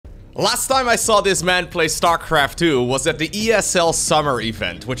Last time I saw this man play StarCraft 2 was at the ESL summer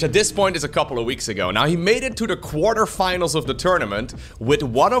event, which at this point is a couple of weeks ago. Now, he made it to the quarterfinals of the tournament with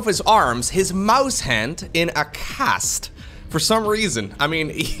one of his arms, his mouse hand, in a cast. For some reason, I mean,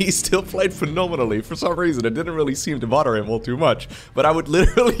 he still played phenomenally. For some reason, it didn't really seem to bother him all too much. But I would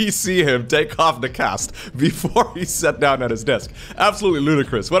literally see him take off the cast before he sat down at his desk. Absolutely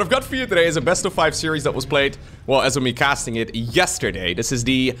ludicrous. What I've got for you today is a best of 5 series that was played, well, as of me casting it yesterday. This is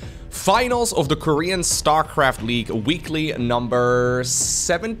the finals of the Korean StarCraft League weekly number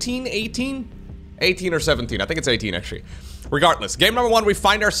 17, 18? 18 or 17, I think it's 18 actually. Regardless, game number 1, we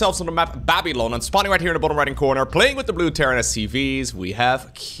find ourselves on the map Babylon, and spawning right here in the bottom right-hand corner, playing with the blue Terran SCVs, we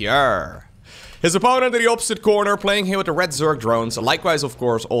have Kjør. His opponent in the opposite corner, playing here with the red Zerg drones, likewise, of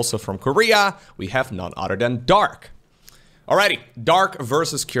course, also from Korea, we have none other than Dark. Alrighty, Dark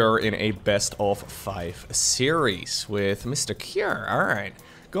versus Kjør in a best of 5 series with Mr. Kjør. Alright,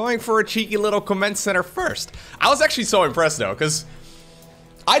 going for a cheeky little comment center first. I was actually so impressed though, because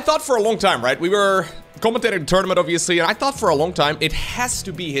I thought for a long time, right? We were commentating the tournament, obviously, and I thought for a long time it has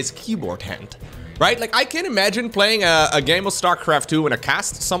to be his keyboard hand, right? Like, I can imagine playing a game of StarCraft 2 in a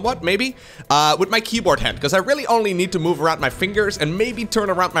cast, somewhat, maybe, with my keyboard hand, because I really only need to move around my fingers and maybe turn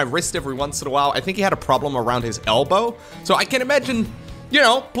around my wrist every once in a while. I think he had a problem around his elbow, so I can imagine, you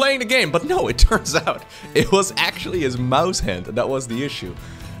know, playing the game. But no, it turns out it was actually his mouse hand that was the issue.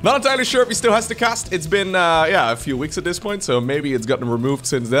 Not entirely sure if he still has to cast. It's been, yeah, a few weeks at this point, so maybe it's gotten removed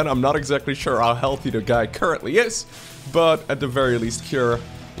since then. I'm not exactly sure how healthy the guy currently is, but at the very least, Kjør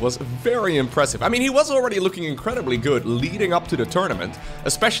was very impressive. I mean, he was already looking incredibly good leading up to the tournament,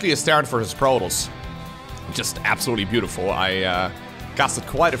 especially his Terran versus Protoss. Just absolutely beautiful. I casted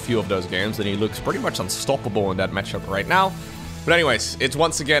quite a few of those games, and he looks pretty much unstoppable in that matchup right now. But anyways, it's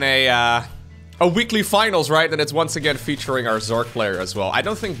once again a weekly finals, right? And it's once again featuring our Zerg player as well. I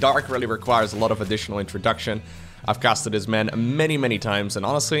don't think Dark really requires a lot of additional introduction. I've casted his man many, many times, and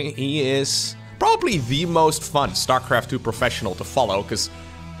honestly, he is probably the most fun StarCraft 2 professional to follow, because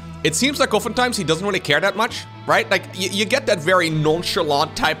it seems like oftentimes he doesn't really care that much, right? Like, you get that very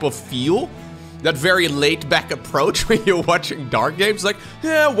nonchalant type of feel, that very laid-back approach when you're watching Dark games. Like,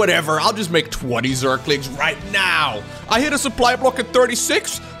 yeah, whatever, I'll just make 20 Zerglings right now. I hit a supply block at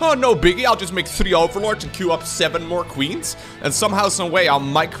 36? Oh, no biggie, I'll just make 3 Overlords and queue up 7 more Queens. And somehow, some way, I'll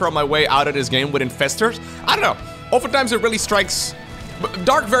micro my way out of this game with Infestors. I don't know. Oftentimes it really strikes...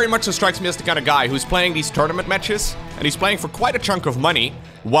 Dark very much so strikes me as the kind of guy who's playing these tournament matches, and he's playing for quite a chunk of money,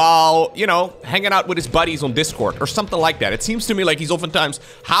 while, you know, hanging out with his buddies on Discord, or something like that. It seems to me like he's oftentimes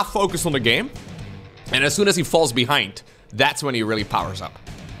half focused on the game, and as soon as he falls behind, that's when he really powers up.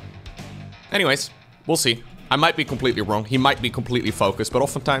 Anyways, we'll see. I might be completely wrong. He might be completely focused, but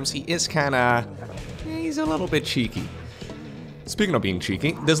oftentimes he is kinda... he's a little bit cheeky. Speaking of being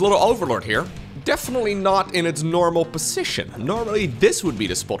cheeky, there's a little Overlord here. Definitely not in its normal position. Normally, this would be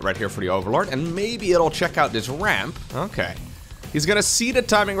the spot right here for the Overlord, and maybe it'll check out this ramp. Okay. He's gonna see the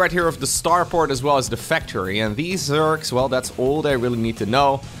timing right here of the starport as well as the factory, and these Zergs, well, that's all they really need to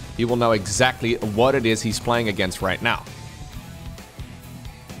know. He will know exactly what it is he's playing against right now.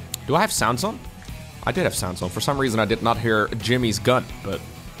 Do I have sounds on? I did have sounds on. For some reason, I did not hear Jimmy's gun, but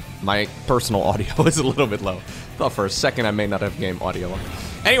my personal audio is a little bit low. Thought for a second I may not have game audio on.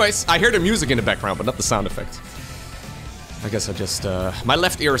 Anyways, I hear the music in the background, but not the sound effects. I guess I just, my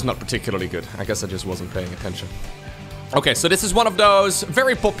left ear is not particularly good. I guess I just wasn't paying attention. Okay, so this is one of those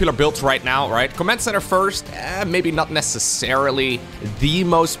very popular builds right now, right? Command Center first, maybe not necessarily the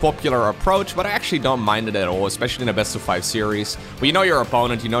most popular approach, but I actually don't mind it at all, especially in a best of 5 series. Well, you know your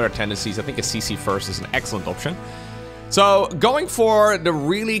opponent, you know their tendencies. I think a CC first is an excellent option. So, going for the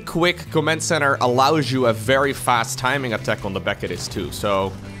really quick Command Center allows you a very fast timing attack on the back of this too.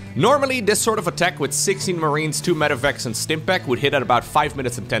 So, normally this sort of attack with 16 Marines, 2 Medevacs, and Stimpack would hit at about 5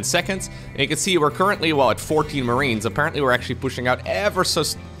 minutes and 10 seconds. And you can see we're currently, well, at 14 Marines. Apparently we're actually pushing out ever so...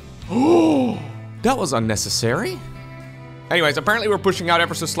 Oh, that was unnecessary. Anyways, apparently we're pushing out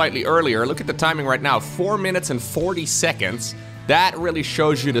ever so slightly earlier. Look at the timing right now, 4 minutes and 40 seconds. That really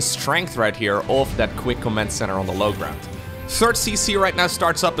shows you the strength right here of that quick command center on the low ground. Third CC right now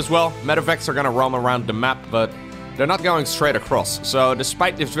starts up as well. Medevacs are gonna roam around the map, but they're not going straight across. So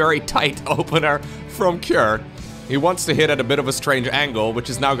despite this very tight opener from Kjør, he wants to hit at a bit of a strange angle, which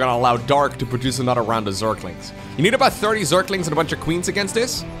is now gonna allow Dark to produce another round of Zerglings. You need about 30 Zerglings and a bunch of Queens against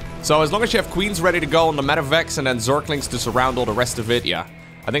this. So as long as you have Queens ready to go on the Medevacs and then Zerglings to surround all the rest of it, yeah.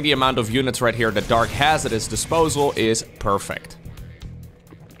 I think the amount of units right here that Dark has at his disposal is perfect.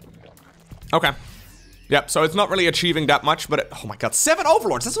 Okay. Yep, so it's not really achieving that much, but oh my god, 7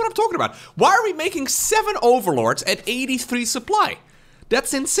 Overlords, that's what I'm talking about. Why are we making 7 Overlords at 83 supply?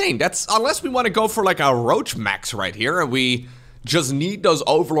 That's insane. That's, unless we want to go for like a roach max right here, and we just need those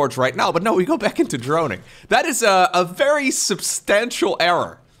overlords right now. But no, we go back into droning. That is a very substantial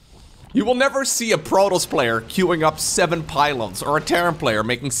error. You will never see a Protoss player queuing up 7 pylons, or a Terran player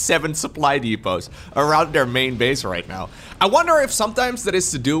making 7 supply depots around their main base right now. I wonder if sometimes that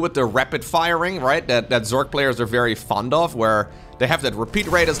is to do with the rapid firing, right? That Zerg players are very fond of, where they have that repeat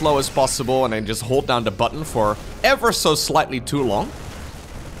rate as low as possible and then just hold down the button for ever so slightly too long.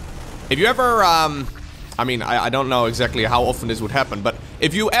 If you ever, I mean, I don't know exactly how often this would happen, but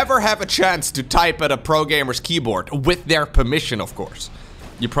if you ever have a chance to type at a pro gamer's keyboard, with their permission, of course,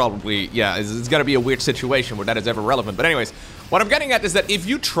 you probably, yeah, it's gonna be a weird situation where that is ever relevant. But anyways, what I'm getting at is that if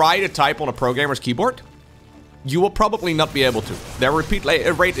you try to type on a pro gamer's keyboard, you will probably not be able to. Their repeat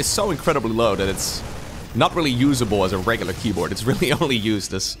rate is so incredibly low that it's not really usable as a regular keyboard. It's really only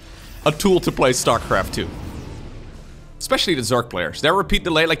used as a tool to play StarCraft 2. Especially the Zerg players. Their repeat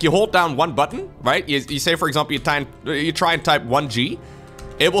delay, like you hold down one button, right? You say, for example, you try and type 1G.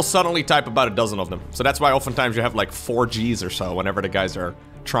 It will suddenly type about a dozen of them. So that's why oftentimes you have like 4 Gs or so whenever the guys are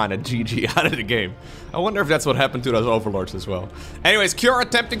trying to GG out of the game. I wonder if that's what happened to those overlords as well. Anyways, Cure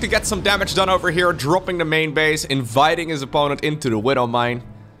attempting to get some damage done over here, dropping the main base, inviting his opponent into the Widow Mine.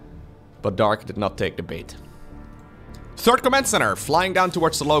 But Dark did not take the bait. Third Command Center, flying down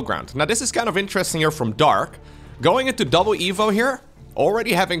towards the low ground. Now this is kind of interesting here from Dark. Going into double Evo here,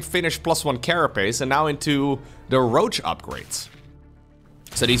 already having finished +1 carapace, and now into the Roach upgrades.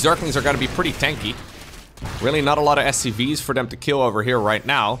 So these Zerglings are going to be pretty tanky. Really not a lot of SCVs for them to kill over here right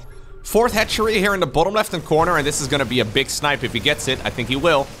now. 4th hatchery here in the bottom left-hand corner, and this is going to be a big snipe if he gets it. I think he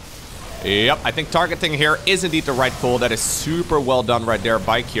will. Yep, I think targeting here is indeed the right call. That is super well done right there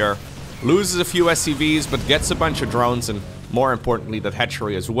by Cure. Loses a few SCVs, but gets a bunch of drones, and more importantly, that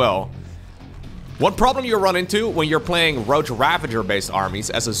hatchery as well. One problem you run into when you're playing Roach Ravager-based armies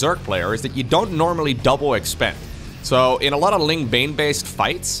as a Zerg player is that you don't normally double expend. So in a lot of Ling Bane-based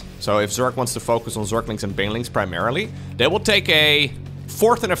fights, so if Zerg wants to focus on Zerglings and Banelings primarily, they will take a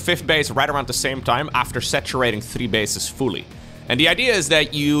 4th and a 5th base right around the same time after saturating 3 bases fully. And the idea is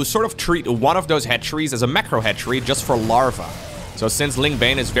that you sort of treat one of those hatcheries as a macro hatchery just for larva. So since Ling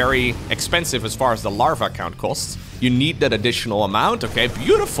Bane is very expensive as far as the larva count costs, you need that additional amount. Okay,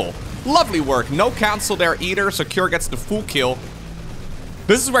 beautiful. Lovely work. No cancel there either, so Cure gets the full kill.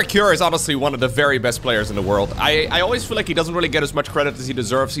 This is where Cure is honestly one of the very best players in the world. I always feel like he doesn't really get as much credit as he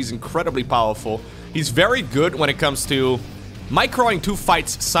deserves. He's incredibly powerful. He's very good when it comes to microing 2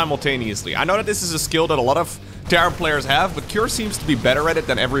 fights simultaneously. I know that this is a skill that a lot of Terran players have, but Cure seems to be better at it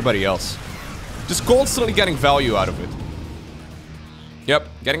than everybody else. Just constantly getting value out of it. Yep,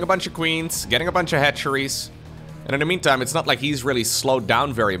 getting a bunch of queens, getting a bunch of hatcheries. And in the meantime, it's not like he's really slowed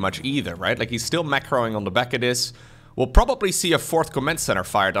down very much either, right? Like he's still macroing on the back of this. We'll probably see a 4th Command Center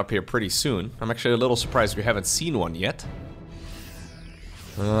fired up here pretty soon. I'm actually a little surprised we haven't seen one yet.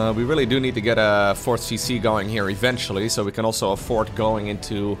 We really do need to get a 4th CC going here eventually, so we can also afford going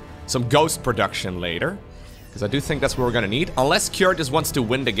into some Ghost production later. Because I do think that's what we're going to need. Unless Cure just wants to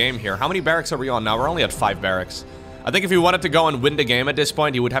win the game here. How many barracks are we on now? We're only at 5 barracks. I think if he wanted to go and win the game at this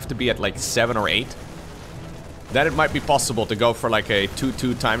point, he would have to be at like 7 or 8. Then it might be possible to go for like a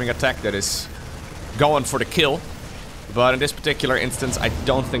 2-2 timing attack that is going for the kill. But in this particular instance, I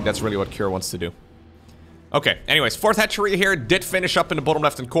don't think that's really what Cure wants to do. Okay, anyways, 4th hatchery here did finish up in the bottom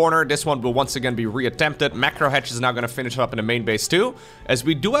left-hand corner. This one will once again be reattempted. Macro hatch is now going to finish up in the main base too, as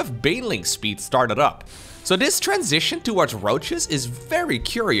we do have Baneling speed started up. So this transition towards Roaches is very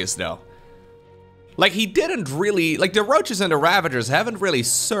curious though. Like he didn't really, like the Roaches and the Ravagers haven't really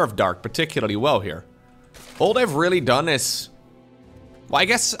served Dark particularly well here. All they've really done is... Well, I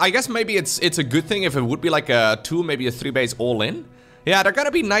guess maybe it's a good thing if it would be like a 2, maybe a 3 base all-in. Yeah, they're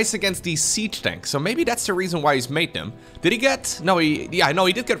gonna be nice against these siege tanks, so maybe that's the reason why he's made them. Did he get... No, he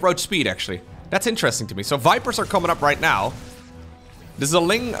did get Roach speed, actually. That's interesting to me. So Vipers are coming up right now. This is a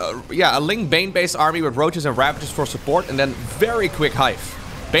Ling, a Ling Bane-based army with Roaches and Ravagers for support, and then very quick Hive.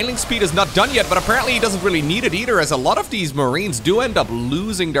 Baneling speed is not done yet, but apparently he doesn't really need it either, as a lot of these Marines do end up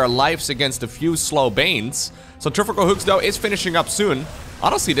losing their lives against a few slow Banes. So Triforco Hooks, though, is finishing up soon.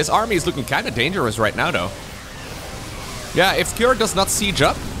 Honestly, this army is looking kind of dangerous right now, though. Yeah, if Cure does not siege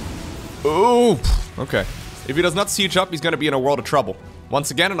up... Ooh, okay. If he does not siege up, he's going to be in a world of trouble.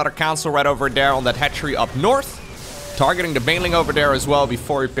 Once again, another council right over there on that hatchery up north. Targeting the Baneling over there as well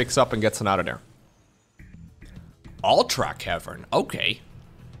before he picks up and gets him out of there. Ultra Cavern, okay.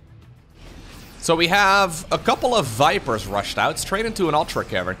 So we have a couple of Vipers rushed out straight into an Ultra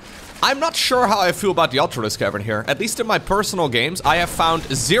Cavern. I'm not sure how I feel about the Ultralisk Cavern here. At least in my personal games, I have found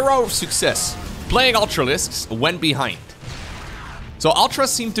 0 success playing Ultralisks when behind. So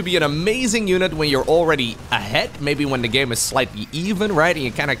Ultras seem to be an amazing unit when you're already ahead, maybe when the game is slightly even, right? And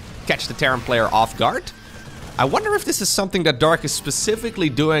you kind of catch the Terran player off guard. I wonder if this is something that Dark is specifically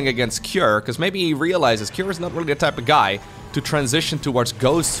doing against Cure, because maybe he realizes Cure is not really the type of guy to transition towards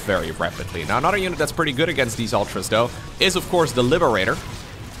Ghosts very rapidly. Now, another unit that's pretty good against these Ultras, though, is, of course, the Liberator.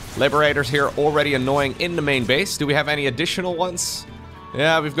 Liberators here already annoying in the main base. Do we have any additional ones?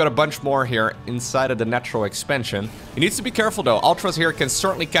 Yeah, we've got a bunch more here inside of the natural expansion. He needs to be careful, though. Ultras here can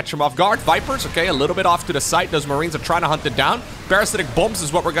certainly catch him off guard. Vipers, okay, a little bit off to the side. Those Marines are trying to hunt it down. Parasitic Bombs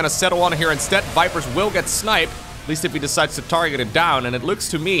is what we're going to settle on here instead. Vipers will get sniped, at least if he decides to target it down. And it looks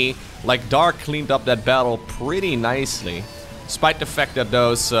to me like Dark cleaned up that battle pretty nicely. Despite the fact that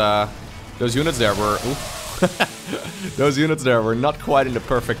those units there were... those units there were not quite in the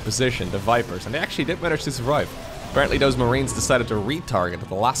perfect position, the Vipers. And they actually did manage to survive. Apparently those Marines decided to retarget at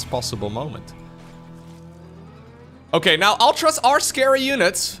the last possible moment. Okay, now Ultras are scary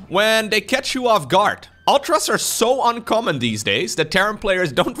units when they catch you off guard. Ultras are so uncommon these days that Terran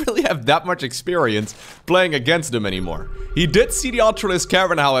players don't really have that much experience playing against them anymore. He did see the Ultralisk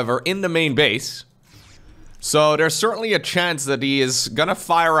Cavern, however, in the main base. So there's certainly a chance that he is gonna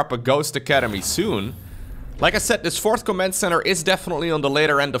fire up a Ghost Academy soon. Like I said, this 4th Command Center is definitely on the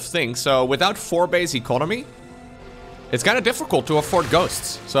later end of things, so without 4-base economy, it's kind of difficult to afford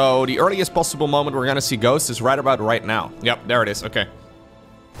Ghosts. So the earliest possible moment we're gonna see Ghosts is right about right now. Yep, there it is, okay.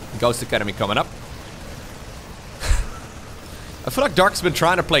 Ghost Academy coming up. I feel like Dark's been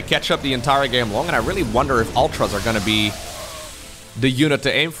trying to play catch-up the entire game long, and I really wonder if Ultras are gonna be the unit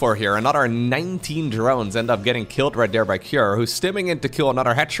to aim for here. Another 19 drones end up getting killed right there by Cure, who's stimming in to kill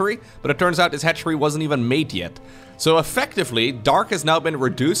another hatchery, but it turns out this hatchery wasn't even made yet. So effectively, Dark has now been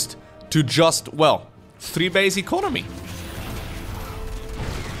reduced to just, well, 3-base economy.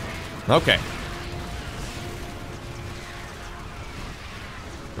 Okay.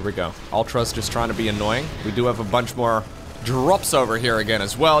 Here we go. Ultras just trying to be annoying. We do have a bunch more drops over here again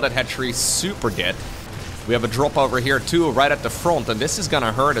as well. That hatchery's super dead. We have a drop over here too, right at the front, and this is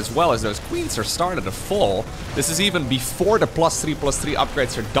gonna hurt as well as those queens are starting to fall. This is even before the +3/+3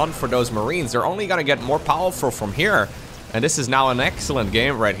 upgrades are done for those Marines. They're only gonna get more powerful from here, and this is now an excellent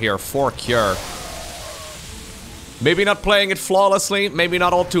game right here for Cure. Maybe not playing it flawlessly, maybe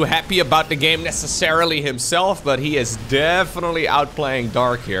not all too happy about the game necessarily himself, but he is definitely outplaying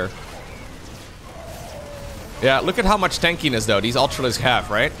Dark here. Yeah, look at how much tankiness though these Ultralisks have,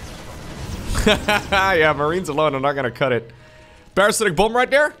 right? Yeah, Marines alone are not gonna cut it. Parasitic Bomb right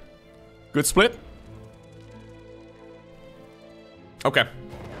there. Good split. Okay.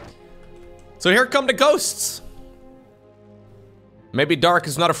 So here come the Ghosts. Maybe Dark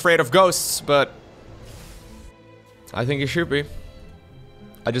is not afraid of Ghosts, but I think he should be.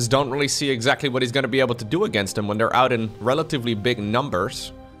 I just don't really see exactly what he's gonna be able to do against them when they're out in relatively big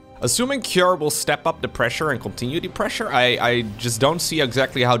numbers. Assuming Cure will step up the pressure and continue the pressure, I just don't see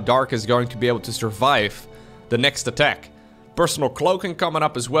exactly how Dark is going to be able to survive the next attack. Personal Cloaking coming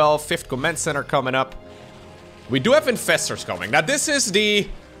up as well, 5th Command Center coming up. We do have Infestors coming. Now this is the,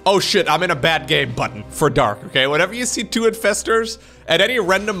 oh shit, I'm in a bad game button for Dark, okay? Whenever you see 2 Infestors at any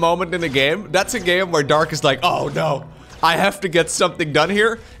random moment in the game, that's a game where Dark is like, oh no, I have to get something done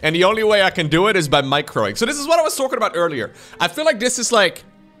here, and the only way I can do it is by microing. So this is what I was talking about earlier. I feel like this is like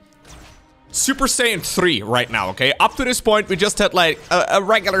Super Saiyan 3 right now, okay? Up to this point, we just had like a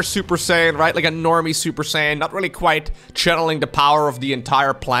regular Super Saiyan, right? Like a normie Super Saiyan, not really quite channeling the power of the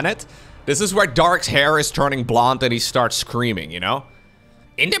entire planet. This is where Dark's hair is turning blonde and he starts screaming, you know?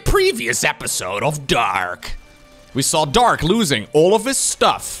 In the previous episode of Dark, we saw Dark losing all of his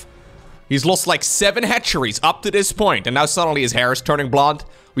stuff. He's lost like 7 hatcheries up to this point, and now suddenly his hair is turning blonde.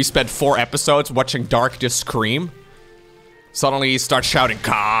 We spent 4 episodes watching Dark just scream. Suddenly he starts shouting,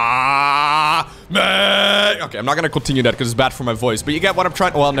 Ka-man! Okay, I'm not gonna continue that because it's bad for my voice, but you get what I'm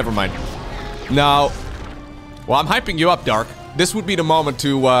trying. Well, never mind. Now, well, I'm hyping you up, Dark. This would be the moment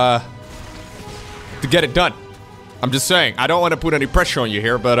to get it done. I'm just saying, I don't want to put any pressure on you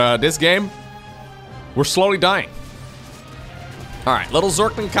here, but this game, we're slowly dying. Alright, little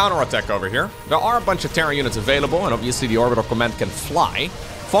Zergling counterattack over here. There are a bunch of Terran units available, and obviously the Orbital Command can fly.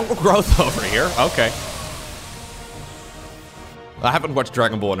 Fungal Growth over here, okay. I haven't watched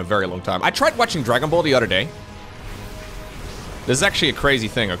Dragon Ball in a very long time. I tried watching Dragon Ball the other day. This is actually a crazy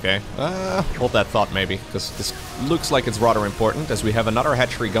thing, okay? Hold that thought maybe, because this looks like it's rather important as we have another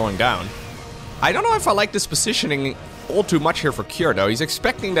hatchery going down. I don't know if I like this positioning all too much here for Cure, though. He's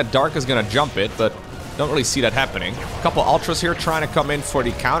expecting that Dark is gonna jump it, but don't really see that happening. A couple Ultras here trying to come in for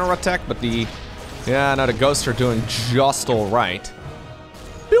the counterattack, but the... yeah, no, the Ghosts are doing just alright.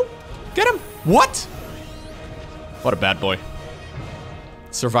 Boop! Get him! What? What a bad boy.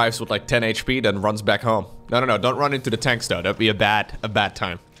 Survives with like 10 HP, then runs back home. No, don't run into the tanks though. That'd be a bad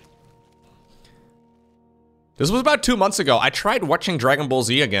time. This was about 2 months ago. I tried watching Dragon Ball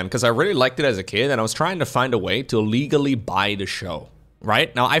Z again because I really liked it as a kid, and I was trying to find a way to legally buy the show.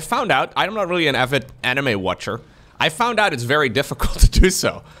 Right? Now, I found out, I'm not really an avid anime watcher. I found out it's very difficult to do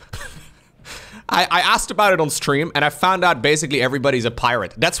so. I asked about it on stream, and I found out basically everybody's a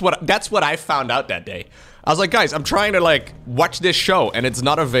pirate. That's what I found out that day. I was like, guys, I'm trying to like watch this show, and it's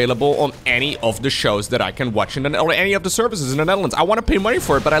not available on any of the shows that I can watch or any of the services in the Netherlands. I want to pay money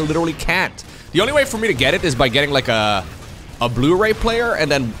for it, but I literally can't. The only way for me to get it is by getting like a Blu-ray player,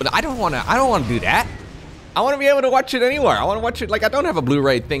 and then I don't want to do that. I want to be able to watch it anywhere. I want to watch it like I don't have a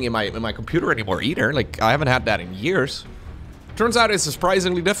Blu-ray thing in my computer anymore either. Like I haven't had that in years. Turns out it's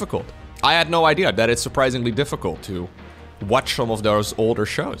surprisingly difficult. I had no idea that it's surprisingly difficult to watch some of those older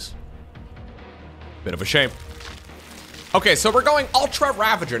shows. Bit of a shame. Okay, so we're going Ultra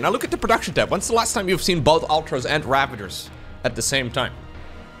Ravager. Now look at the production tab. When's the last time you've seen both Ultras and Ravagers at the same time?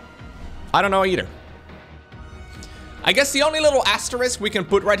 I don't know either. I guess the only little asterisk we can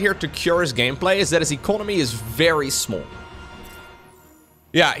put right here to Cure's gameplay is that his economy is very small.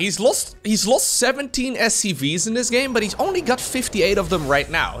 Yeah, he's lost 17 SCVs in this game, but he's only got 58 of them right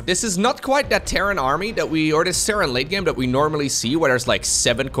now. This is not quite that Terran army that or this Terran late game that we normally see, where there's like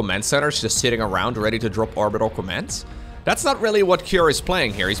 7 command centers just sitting around ready to drop orbital commands. That's not really what Cure is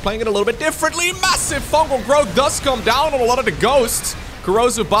playing here. He's playing it a little bit differently. Massive fungal growth does come down on a lot of the ghosts.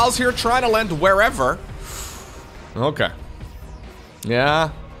 Corrosive Balls here trying to land wherever. Okay.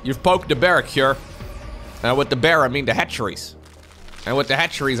 Yeah, you've poked the bear, Cure. And with the bear, I mean the hatcheries. And with the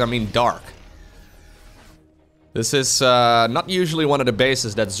hatcheries, I mean dark. This is not usually one of the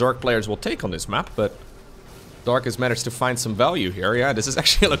bases that Zerg players will take on this map, but Dark has managed to find some value here. Yeah, this is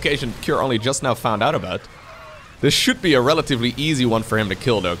actually a location Cure only just now found out about. This should be a relatively easy one for him to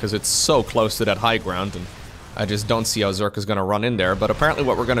kill, though, because it's so close to that high ground, and I just don't see how Zerg is going to run in there. But apparently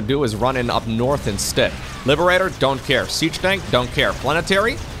what we're going to do is run in up north instead. Liberator, don't care. Siege Tank, don't care.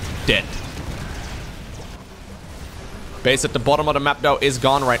 Planetary, dead. Base at the bottom of the map, though, is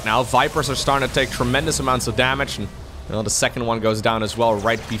gone right now. Vipers are starting to take tremendous amounts of damage, and you know, the second one goes down as well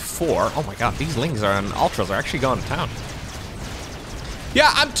right before. Oh my god, these Lings and Ultras are actually going to town.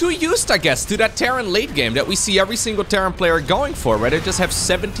 Yeah, I'm too used, I guess, to that Terran late game that we see every single Terran player going for, where they just have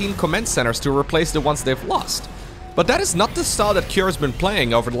 17 command centers to replace the ones they've lost. But that is not the style that Cure's been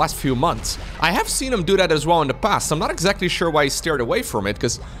playing over the last few months. I have seen him do that as well in the past. I'm not exactly sure why he steered away from it,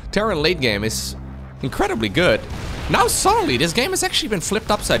 because Terran late game is incredibly good. Now suddenly, this game has actually been flipped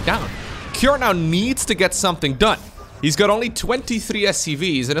upside down. Cure now needs to get something done. He's got only 23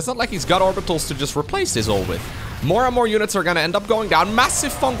 SCVs, and it's not like he's got orbitals to just replace this all with. More and more units are gonna end up going down.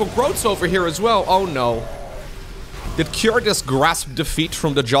 Massive fungal growths over here as well. Oh no. Did Cure just grasp defeat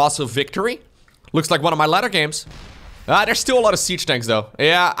from the jaws of victory? Looks like one of my latter games. There's still a lot of siege tanks though.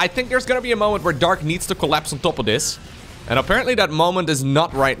 Yeah, I think there's gonna be a moment where Dark needs to collapse on top of this. And apparently that moment is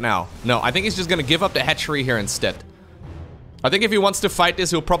not right now. No, I think he's just gonna give up the hatchery here instead. I think if he wants to fight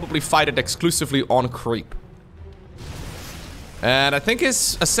this, he'll probably fight it exclusively on creep. And I think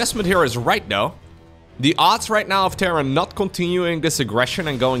his assessment here is right, though. The odds right now of Terran not continuing this aggression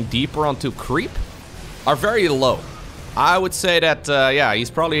and going deeper onto creep are very low. I would say that, yeah, he's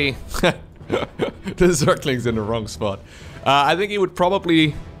probably... the Zergling's in the wrong spot. I think he would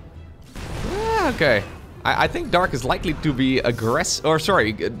probably... okay. I think Dark is likely to be aggressive, or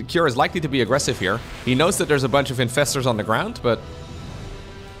sorry, Cure is likely to be aggressive here. He knows that there's a bunch of infestors on the ground, but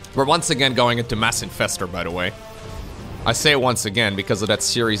we're once again going into mass infestor, by the way. I say it once again because of that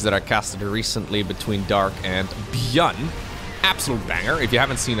series that I casted recently between Dark and Bjorn. Absolute banger. If you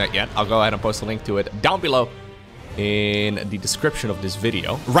haven't seen that yet, I'll go ahead and post a link to it down below in the description of this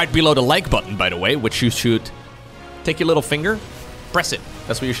video. Right below the like button, by the way, which you should take your little finger, press it.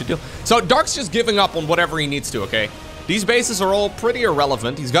 That's what you should do. So Dark's just giving up on whatever he needs to, okay? These bases are all pretty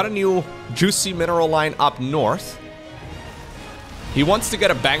irrelevant. He's got a new juicy mineral line up north. He wants to get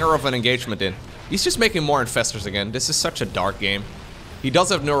a banger of an engagement in. He's just making more infestors again. This is such a Dark game. He does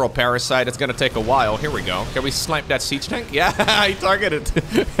have neural parasite. It's gonna take a while. Here we go. Can we snipe that siege tank? Yeah, he targeted.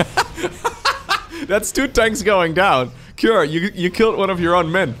 That's 2 tanks going down. Cure, you killed one of your own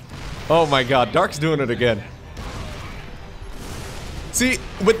men. Oh my god, Dark's doing it again. See,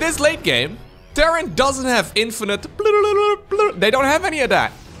 with this late game, Terran doesn't have infinite... They don't have any of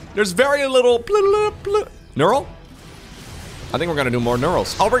that. There's very little... Neural? I think we're gonna do more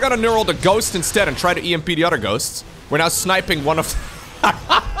neurals. Oh, we're gonna neural the ghost instead and try to EMP the other ghosts. We're now sniping one of...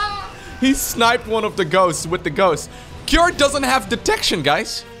 He sniped one of the ghosts with the ghost. Cure doesn't have detection,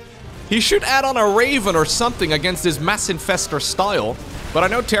 guys. He should add on a Raven or something against this mass infestor style. But I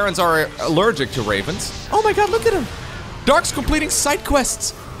know Terrans are allergic to ravens. Oh my god, look at him! Dark's completing side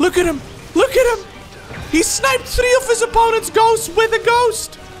quests. Look at him! Look at him! He sniped 3 of his opponent's ghosts with a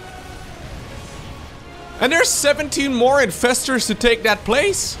ghost! And there's 17 more infestors to take that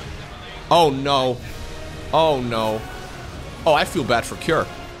place? Oh no. Oh no. Oh, I feel bad for Cure.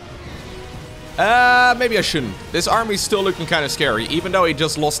 Maybe I shouldn't. This army's still looking kind of scary, even though he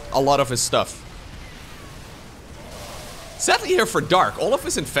just lost a lot of his stuff. Sadly here for Dark, all of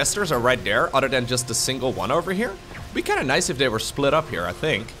his infestors are right there, other than just a single one over here. It'd be kind of nice if they were split up here, I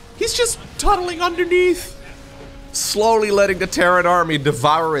think. He's just tunneling underneath. Slowly letting the Terran army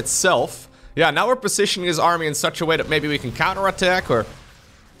devour itself. Yeah, now we're positioning his army in such a way that maybe we can counterattack or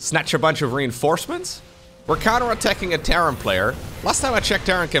snatch a bunch of reinforcements. We're counterattacking a Terran player. Last time I checked,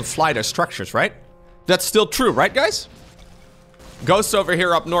 Terran can fly their structures, right? That's still true, right guys? Ghost over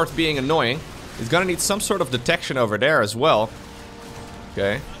here up north being annoying. He's gonna need some sort of detection over there as well.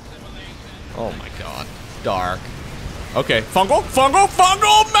 Okay. Oh my god. Dark. Okay, fungal, fungal,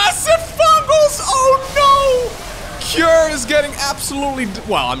 fungal, massive fungals! Oh no! Cure is getting absolutely,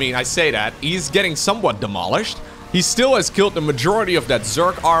 well, I mean, I say that. He's getting somewhat demolished. He still has killed the majority of that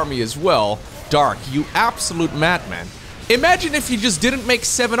Zerg army as well. Dark, you absolute madman. Imagine if he just didn't make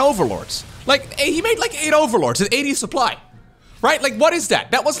 7 overlords. Like, he made like 8 overlords at 80 supply. Right? Like, what is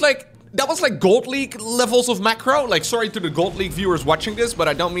that? That was like Gold League levels of macro. Like, sorry to the Gold League viewers watching this, but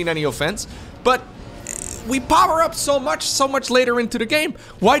I don't mean any offense. But we power up so much later into the game.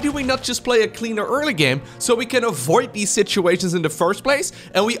 Why do we not just play a cleaner early game so we can avoid these situations in the first place?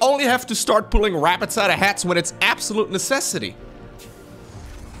 And we only have to start pulling rabbits out of hats when it's absolute necessity.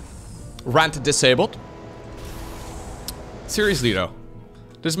 Rant disabled. Seriously though,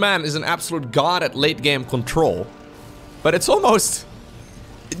 this man is an absolute god at late game control. But it's almost,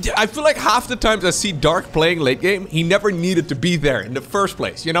 I feel like half the times I see Dark playing late game, he never needed to be there in the first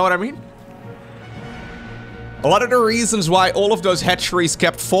place. You know what I mean? A lot of the reasons why all of those hatcheries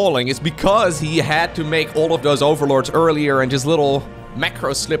kept falling is because he had to make all of those overlords earlier and just little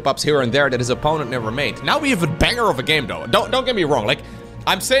macro slip-ups here and there that his opponent never made. Now we have a banger of a game though. Don't get me wrong, like,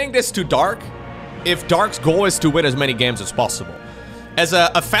 I'm saying this to Dark if Dark's goal is to win as many games as possible. As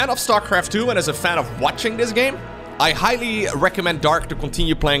a fan of StarCraft 2 and as a fan of watching this game, I highly recommend Dark to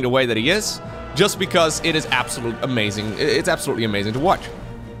continue playing the way that he is, just because it is absolutely amazing. It's absolutely amazing to watch.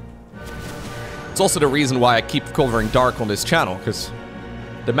 It's also the reason why I keep covering Dark on this channel, because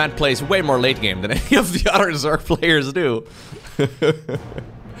the man plays way more late game than any of the other Zerg players do.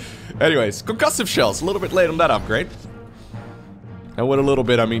 Anyways, concussive shells, a little bit late on that upgrade. And with a little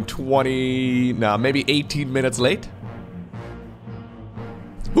bit, I mean 20, nah, maybe 18 minutes late.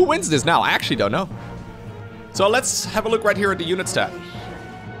 Who wins this now? I actually don't know. So let's have a look right here at the units tab.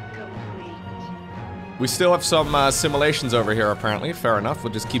 We still have some simulations over here apparently, fair enough.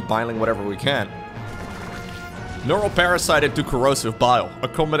 We'll just keep biling whatever we can. Neural parasite into corrosive bile, a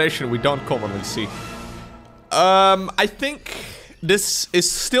combination we don't commonly see. I think this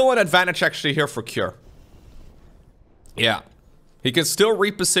is still an advantage actually here for Cure. Yeah. He can still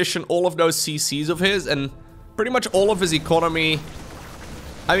reposition all of those CCs of his, and pretty much all of his economy,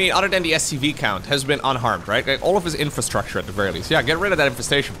 I mean, other than the SCV count, has been unharmed, right? Like, all of his infrastructure at the very least. Yeah, get rid of that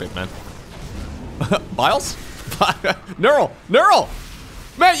infestation pit, man. Biles? Neural! Neural!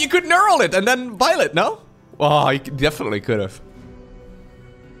 Man, you could neural it and then bile it, no? Oh, you definitely could have.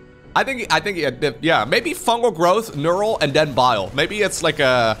 I think, yeah, maybe fungal growth, neural, and then bile. Maybe it's like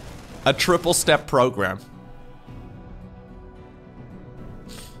a triple step program.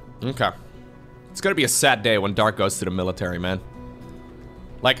 Okay. It's gonna be a sad day when Dark goes to the military, man.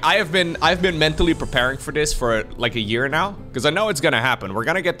 Like, I've been mentally preparing for this for like a year now, because I know it's gonna happen. We're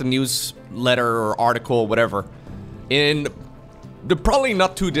gonna get the newsletter or article, whatever, in the probably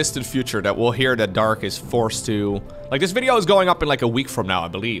not too distant future that we'll hear that Dark is forced to, like, this video is going up in like a week from now, I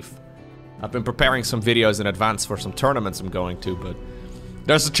believe. I've been preparing some videos in advance for some tournaments I'm going to, but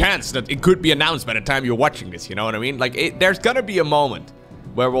there's a chance that it could be announced by the time you're watching this, you know what I mean? Like, there's gonna be a moment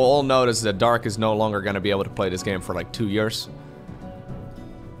where we'll all notice that Dark is no longer gonna be able to play this game for like 2 years.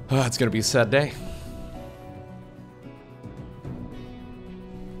 It's gonna be a sad day.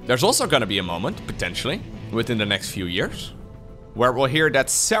 There's also gonna be a moment, potentially, within the next few years, where we'll hear that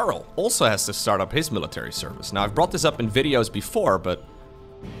Cyril also has to start up his military service. Now, I've brought this up in videos before, but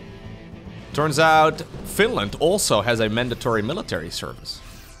turns out Finland also has a mandatory military service.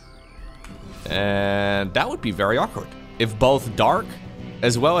 And that would be very awkward if both Dark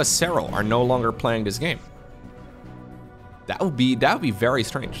as well as Cyril are no longer playing this game. That would be very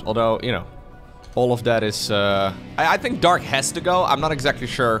strange. Although, you know, all of that is, I think Dark has to go. I'm not exactly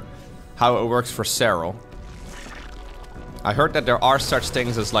sure how it works for Cyril. I heard that there are such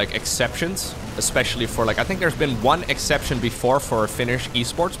things as like exceptions, especially for like, I think there's been one exception before for a Finnish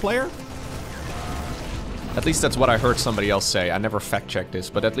esports player. At least that's what I heard somebody else say. I never fact checked this,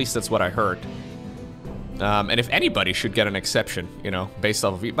 but at least that's what I heard. And if anybody should get an exception, you know, based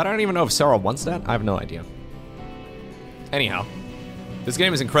off of, but I don't even know if Sarah wants that. I have no idea. Anyhow, this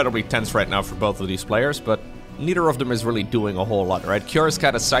game is incredibly tense right now for both of these players, but neither of them is really doing a whole lot, right? Cure is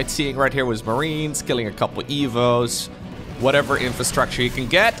kind of sightseeing right here with Marines, killing a couple Evos, whatever infrastructure you can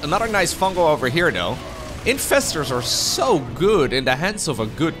get. Another nice fungo over here, though. Infestors are so good in the hands of a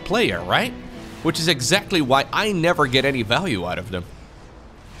good player, right? Which is exactly why I never get any value out of them.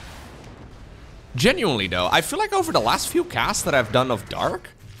 Genuinely, though, I feel like over the last few casts that I've done of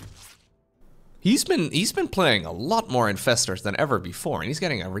Dark, he's been playing a lot more Infestors than ever before, and he's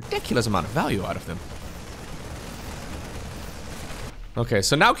getting a ridiculous amount of value out of them. Okay,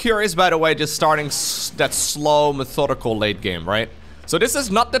 so now Cure is, by the way, just starting that slow, methodical late game, right? So this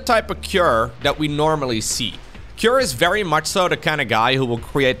is not the type of Cure that we normally see. Cure is very much so the kind of guy who will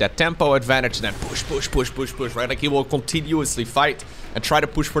create that tempo advantage and then push, push, push, push, push, right? Like he will continuously fight and try to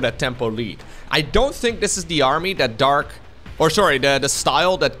push for that tempo lead. I don't think this is the army that Dark, or sorry, the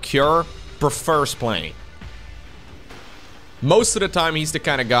style that Cure prefers playing. Most of the time, he's the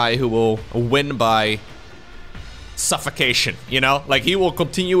kind of guy who will win by suffocation, you know? Like he will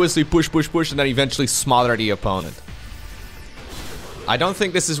continuously push, push, push, and then eventually smother the opponent. I don't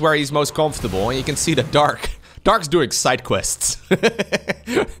think this is where he's most comfortable, and you can see that Dark's doing side quests.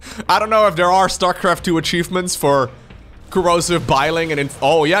 I don't know if there are StarCraft 2 achievements for corrosive biling and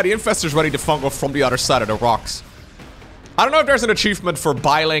oh yeah, the Infestor's ready to fungo from the other side of the rocks. I don't know if there's an achievement for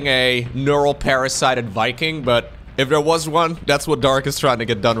biling a neural parasited Viking, but if there was one, that's what Dark is trying to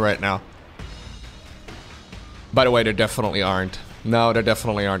get done right now. By the way, there definitely aren't. No, there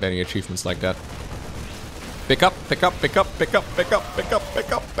definitely aren't any achievements like that. Pick up, pick up, pick up, pick up, pick up, pick up,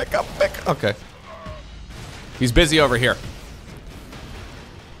 pick up, pick up, pick up. Okay. He's busy over here.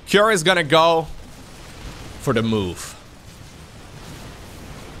 Cure is gonna go for the move.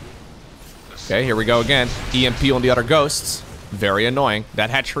 Okay, here we go again. EMP on the other ghosts. Very annoying. That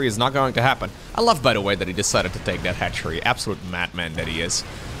hatchery is not going to happen. I love, by the way, that he decided to take that hatchery. Absolute madman that he is.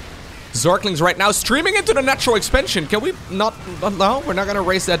 Zorklings right now streaming into the natural expansion. Can we not? No, we're not gonna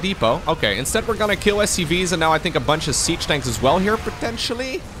raise that depot. Okay, instead we're gonna kill SCVs and now I think a bunch of siege tanks as well here,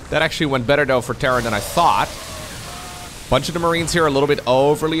 potentially. That actually went better, though, for Terran than I thought. Bunch of the Marines here a little bit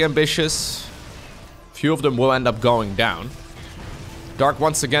overly ambitious. Few of them will end up going down. Dark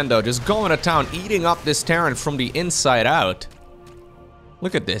once again, though, just going to town, eating up this Terran from the inside out.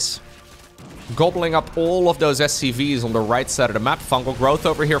 Look at this. Gobbling up all of those SCVs on the right side of the map. Fungal growth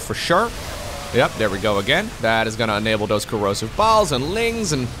over here for sure. Yep, there we go again. That is going to enable those corrosive balls and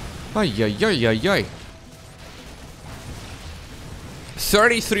lings and... Ay, ay, ay, ay, ay.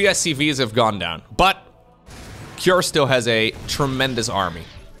 33 SCVs have gone down, but Cure still has a tremendous army.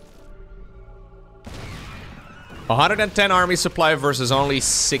 110 army supply versus only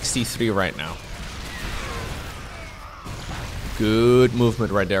 63 right now. Good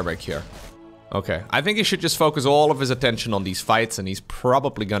movement right there by Cure. Okay, I think he should just focus all of his attention on these fights and he's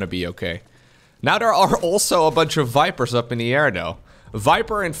probably gonna be okay. Now there are also a bunch of Vipers up in the air though.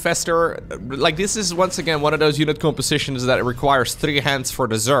 Viper, Infestor, like this is once again one of those unit compositions that requires 3 hands for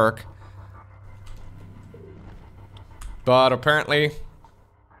the Zerg. But apparently,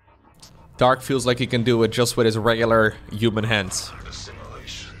 Dark feels like he can do it just with his regular human hands.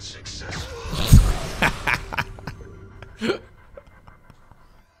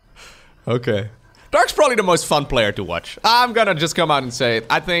 Okay. Dark's probably the most fun player to watch. I'm gonna just come out and say it.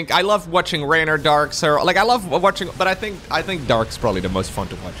 I love watching Raynor, Dark, Sarah. Like I love watching, but I think Dark's probably the most fun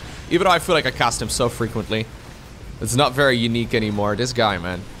to watch. Even though I feel like I cast him so frequently. It's not very unique anymore. This guy,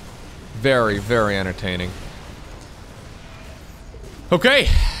 man. Very, very entertaining. Okay.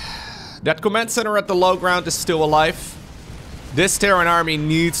 That command center at the low ground is still alive. This Terran army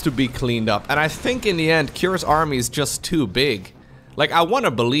needs to be cleaned up. And I think in the end, Cure's army is just too big. Like, I want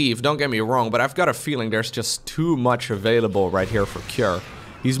to believe, don't get me wrong, but I've got a feeling there's just too much available right here for Cure.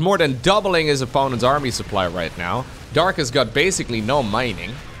 He's more than doubling his opponent's army supply right now. Dark has got basically no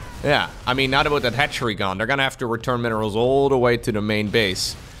mining. Yeah, I mean, now with that hatchery gone, they're gonna have to return minerals all the way to the main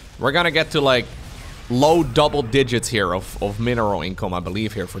base. We're gonna get to, like, low double digits here of mineral income, I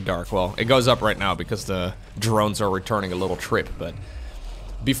believe, here for Dark. Well, it goes up right now because the drones are returning a little trip, but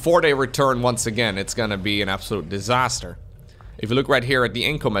before they return once again, it's gonna be an absolute disaster. If you look right here at the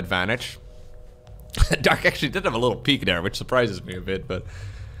income advantage, Dark actually did have a little peak there, which surprises me a bit, but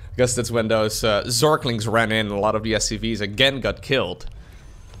I guess that's when those Zorklings ran in and a lot of the SCVs again got killed.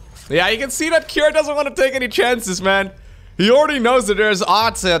 Yeah, you can see that Cure doesn't want to take any chances, man. He already knows that there's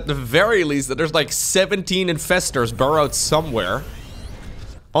odds at the very least that there's like 17 infestors burrowed somewhere.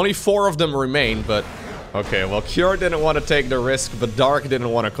 Only 4 of them remain, but... Okay, well, Cure didn't want to take the risk, but Dark didn't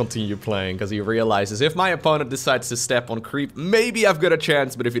want to continue playing because he realizes if my opponent decides to step on creep, maybe I've got a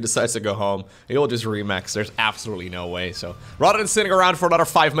chance, but if he decides to go home, he'll just remax. There's absolutely no way, so rather than sitting around for another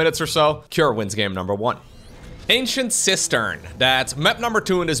 5 minutes or so, Cure wins game number 1. Ancient Cistern. That's map number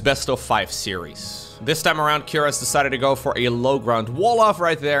 2 in this best of 5 series. This time around, Cure has decided to go for a low ground wall off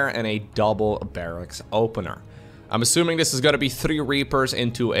right there and a double barracks opener. I'm assuming this is going to be 3 Reapers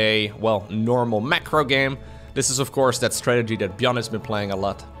into a, well, normal macro game. This is, of course, that strategy that Bjorn has been playing a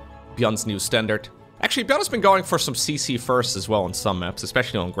lot. Bjorn's new standard. Actually, Bjorn has been going for some CC first as well on some maps,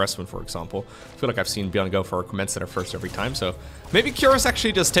 especially on Gressman, for example. I feel like I've seen Bjorn go for a command center first every time, so maybe Curious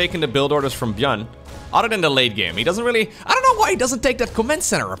actually just taking the build orders from Bjorn. Other than the late game, he doesn't really... I don't know why he doesn't take that command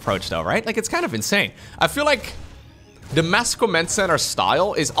center approach, though, right? Like, it's kind of insane. I feel like... the mass command center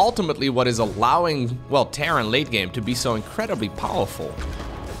style is ultimately what is allowing, well, Terran late game to be so incredibly powerful.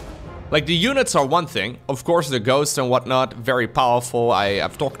 Like, the units are one thing. Of course, the ghosts and whatnot, very powerful.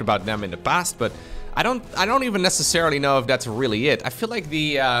 I've talked about them in the past, but I don't even necessarily know if that's really it. I feel like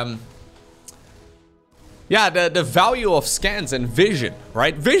the, yeah, the value of scans and vision,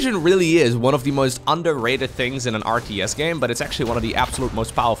 right? Vision really is one of the most underrated things in an RTS game, but it's actually one of the absolute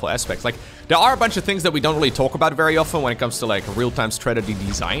most powerful aspects. Like, there are a bunch of things that we don't really talk about very often when it comes to, like, real-time strategy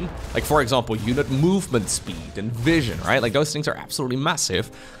design. Like, for example, unit movement speed and vision, right? Like, those things are absolutely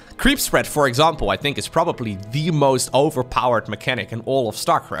massive. Creep spread, for example, I think is probably the most overpowered mechanic in all of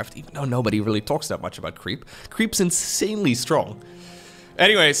StarCraft, even though nobody really talks that much about creep. Creep's insanely strong.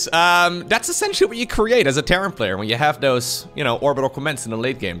 Anyways, that's essentially what you create as a Terran player when you have those, you know, orbital commands in the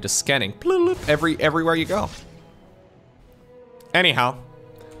late game, just scanning everywhere you go. Anyhow,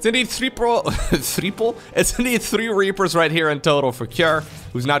 it's indeed It's indeed 3 Reapers right here in total for Cure,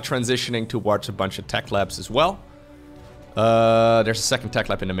 who's now transitioning towards a bunch of tech labs as well. There's a second tech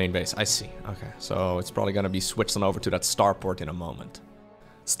lab in the main base. I see. Okay, so it's probably gonna be switched on over to that starport in a moment.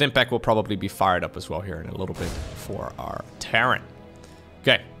 Stimpack will probably be fired up as well here in a little bit for our Terran.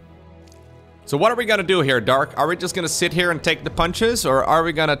 Okay. So what are we gonna do here, Dark? Are we just gonna sit here and take the punches, or are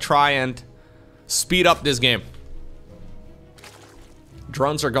we gonna try and speed up this game?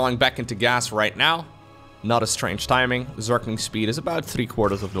 Drones are going back into gas right now. Not a strange timing. Zergling speed is about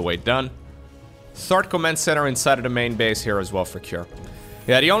 3/4 of the way done. 3rd command center inside of the main base here as well for Cure.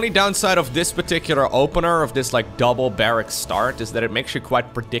 Yeah, the only downside of this particular opener, of this like double barracks start, is that it makes you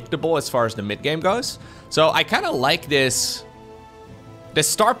quite predictable as far as the mid game goes. So I kind of like this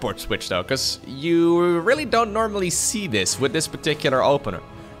starport switch though, because you really don't normally see this with this particular opener.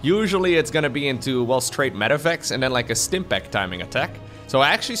 Usually it's gonna be into, well, straight medevacs and then like a stimpack timing attack. So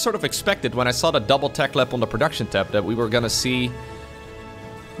I actually sort of expected when I saw the double tech lab on the production tab that we were gonna see,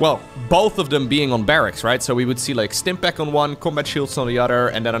 well, both of them being on barracks, right? So we would see like stimpack on one, combat shields on the other,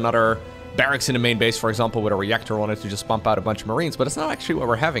 and then another barracks in the main base, for example, with a reactor on it to just pump out a bunch of Marines. But it's not actually what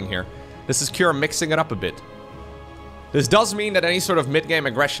we're having here. This is Cure mixing it up a bit. This does mean that any sort of mid-game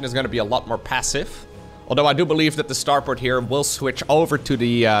aggression is going to be a lot more passive. Although I do believe that the starport here will switch over to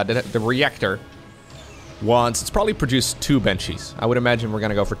the reactor once it's probably produced 2 Banshees. I would imagine we're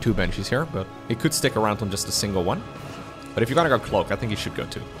going to go for 2 Banshees here, but it could stick around on just a single one. But if you're going to go Cloak, I think you should go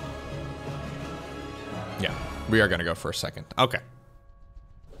 2. Yeah, we are going to go for a second. Okay.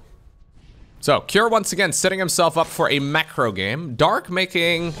 So, Cure once again setting himself up for a macro game. Dark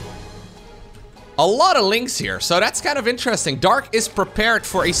making a lot of links here, so that's kind of interesting. Dark is prepared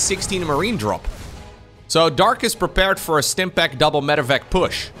for a 16 Marine drop. So Dark is prepared for a Stimpack double medevac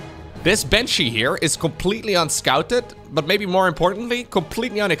push. This Banshee here is completely unscouted, but maybe more importantly,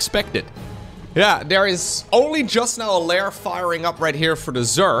 completely unexpected. Yeah, there is only just now a lair firing up right here for the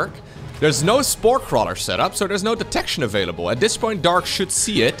Zerg. There's no Spore Crawler set up, so there's no detection available. At this point, Dark should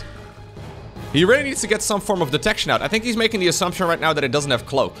see it. He really needs to get some form of detection out. I think he's making the assumption right now that it doesn't have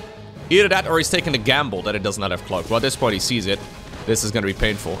Cloak. Either that or he's taking the gamble that it does not have Cloak. Well, at this point he sees it. This is going to be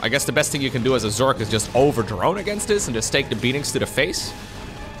painful. I guess the best thing you can do as a Zerg is just over-drone against this and just take the beatings to the face.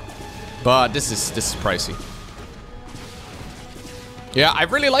 But this is pricey. Yeah, I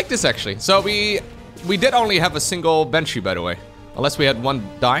really like this actually. So we did only have a single Banshee, by the way. Unless we had one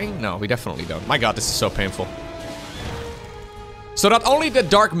dying? No, we definitely don't. My god, this is so painful. So not only did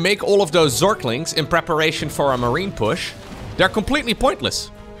Dark make all of those Zerglings in preparation for a Marine push, they're completely pointless.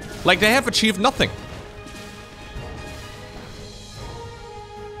 Like, they have achieved nothing.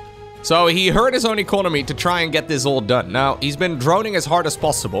 So he hurt his own economy to try and get this all done. Now, he's been droning as hard as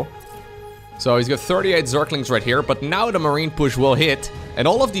possible. So he's got 38 Zerglings right here, but now the Marine push will hit, and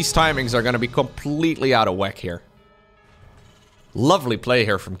all of these timings are going to be completely out of whack here. Lovely play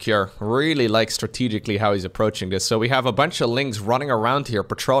here from Cure. Really like strategically how he's approaching this. So we have a bunch of Lings running around here,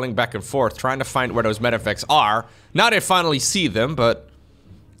 patrolling back and forth, trying to find where those medevacts are. Now they finally see them, but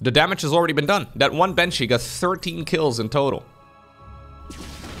the damage has already been done. That one Banshee got 13 kills in total.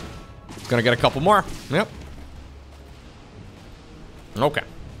 It's gonna get a couple more. Yep. Okay.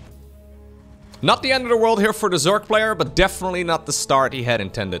 Not the end of the world here for the Zerg player, but definitely not the start he had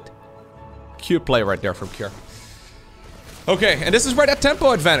intended. Cute play right there from Cure. Okay, and this is where that tempo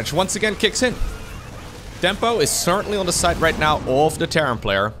advantage once again kicks in. Tempo is certainly on the side right now of the Terran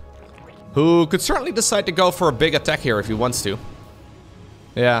player, who could certainly decide to go for a big attack here if he wants to.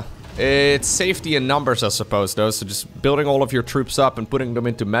 Yeah, it's safety in numbers, I suppose, though, so just building all of your troops up and putting them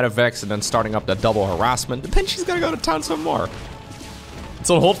into medevacs and then starting up that double harassment. And then she's gonna go to town some more. It's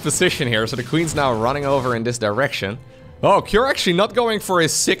on hold position here, so the Queen's now running over in this direction. Oh, Cure actually not going for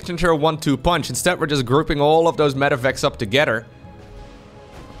his signature 1-2 punch. Instead, we're just grouping all of those medevacs up together.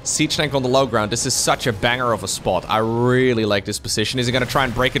 Siege tank on the low ground. This is such a banger of a spot. I really like this position. Is he going to try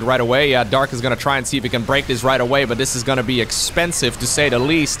and break it right away? Yeah, Dark is going to try and see if he can break this right away, but this is going to be expensive, to say the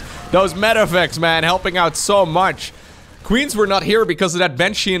least. Those medevacs, man, helping out so much. Queens were not here because of that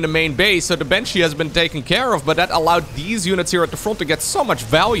Banshee in the main base, so the Banshee has been taken care of, but that allowed these units here at the front to get so much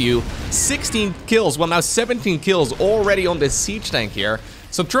value. 16 kills, well now 17 kills already on this siege tank here.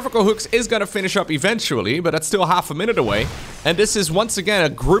 Centrifugal Hooks is gonna finish up eventually, but that's still half a minute away. And this is once again a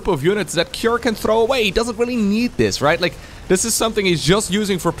group of units that Cure can throw away. He doesn't really need this, right? Like, this is something he's just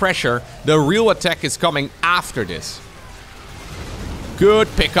using for pressure. The real attack is coming after this. Good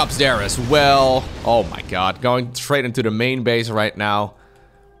pickups there as well. Oh my god, going straight into the main base right now.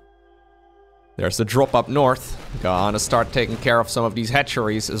 There's the drop up north. Gonna start taking care of some of these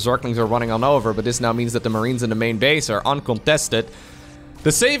hatcheries. Zerglings are running on over, but this now means that the Marines in the main base are uncontested.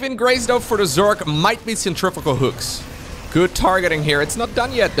 The save-in grace though for the Zerg might be Centrifugal Hooks. Good targeting here. It's not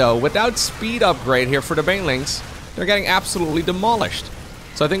done yet though. Without speed upgrade here for the Banelings, they're getting absolutely demolished.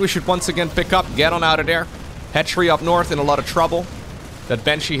 So I think we should once again pick up, get on out of there. Hatchery up north in a lot of trouble. That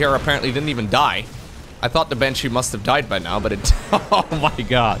Banshee here apparently didn't even die. I thought the Banshee must have died by now, but it... Oh my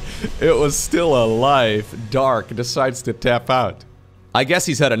god. It was still alive. Dark decides to tap out. I guess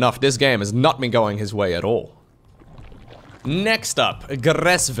he's had enough. This game has not been going his way at all. Next up,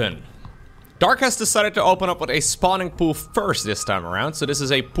 Gresvin. Dark has decided to open up with a spawning pool first this time around. So this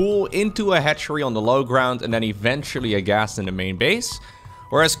is a pool into a hatchery on the low ground and then eventually a gas in the main base.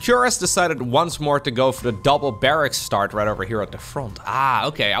 Whereas Cure has decided once more to go for the double barracks start right over here at the front. Ah,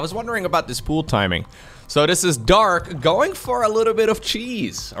 okay. I was wondering about this pool timing. So this is Dark going for a little bit of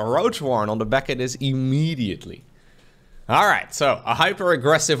cheese. A Roach Warren on the back of this immediately. Alright, so a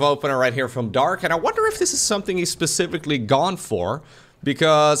hyper-aggressive opener right here from Dark. And I wonder if this is something he's specifically gone for.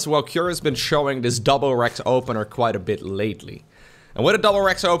 Because, well, Cure has been showing this double Rex opener quite a bit lately. And with a double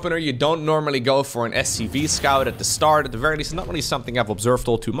Rex opener, you don't normally go for an SCV scout at the start. At the very least, not really something I've observed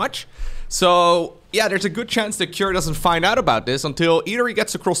all too much. So, yeah, there's a good chance that Cure doesn't find out about this until either he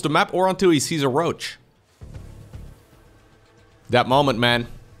gets across the map or until he sees a roach. That moment, man,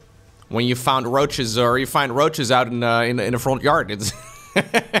 when you found roaches or you find roaches out in the front yard, it's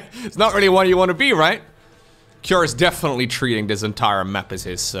it's not really one you want to be, right? Cure is definitely treating this entire map as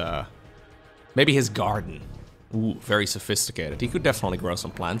his, maybe his garden. Ooh, very sophisticated. He could definitely grow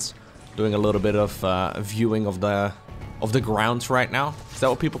some plants. Doing a little bit of viewing of the grounds right now. Is that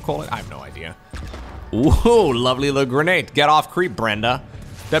what people call it? I have no idea. Ooh, lovely little grenade. Get off creep, Brenda.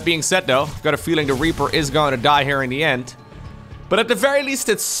 That being said, though, I've got a feeling the Reaper is going to die here in the end. But at the very least,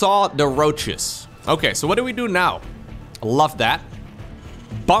 it saw the roaches. Okay, so what do we do now? Love that.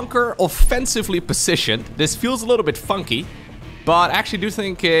 Bunker offensively positioned. This feels a little bit funky. But I actually do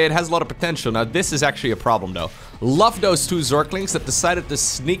think it has a lot of potential. Now, this is actually a problem, though. Love those two Zerglings that decided to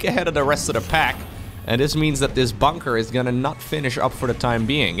sneak ahead of the rest of the pack. And this means that this bunker is gonna not finish up for the time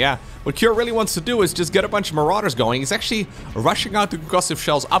being. Yeah, what Cure really wants to do is just get a bunch of Marauders going. He's actually rushing out to Concussive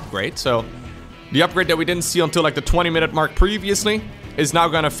Shell's upgrade. So, the upgrade that we didn't see until like the 20-minute mark previously is now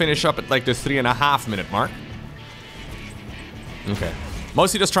gonna finish up at like the 3.5-minute mark. Okay.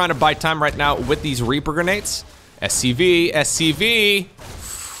 Mostly just trying to buy time right now with these Reaper grenades. SCV, SCV.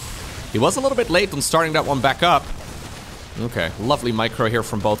 He was a little bit late on starting that one back up. Okay, lovely micro here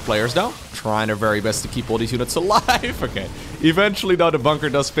from both players though. Trying their very best to keep all these units alive. Okay, eventually though the bunker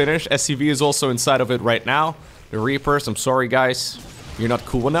does finish. SCV is also inside of it right now. The Reapers, I'm sorry guys, you're not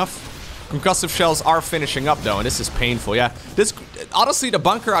cool enough. Concussive Shells are finishing up though, and this is painful. Yeah, this, honestly, the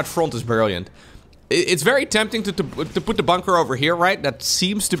bunker out front is brilliant. It's very tempting to put the bunker over here, right? That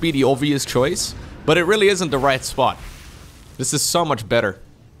seems to be the obvious choice. But it really isn't the right spot. This is so much better.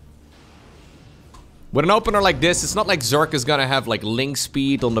 With an opener like this, it's not like Zerg is gonna have like link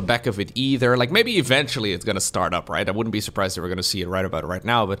speed on the back of it either. Like maybe eventually it's gonna start up, right? I wouldn't be surprised if we're gonna see it right about right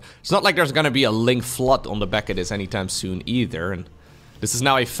now, but it's not like there's gonna be a link flood on the back of this anytime soon either. And this is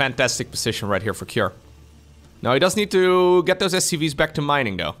now a fantastic position right here for Cure. Now he does need to get those SCVs back to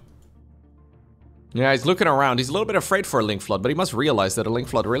mining though. Yeah, he's looking around. He's a little bit afraid for a link flood, but he must realize that a link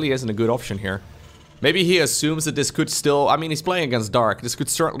flood really isn't a good option here. Maybe he assumes that this could still... I mean, he's playing against Dark. This could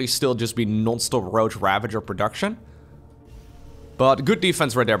certainly still just be non-stop Roach Ravager production. But good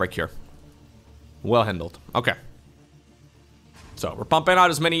defense right there by Cure. Well handled. Okay. So, we're pumping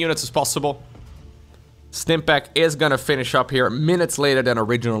out as many units as possible. Stimpack is gonna finish up here minutes later than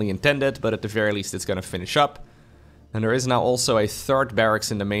originally intended, but at the very least it's gonna finish up. And there is now also a third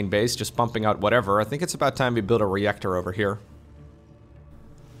barracks in the main base, just pumping out whatever. I think it's about time we build a reactor over here.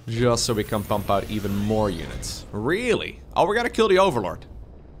 Just so we can pump out even more units. Really? Oh, we're gonna kill the Overlord.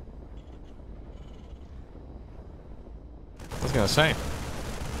 I was gonna say.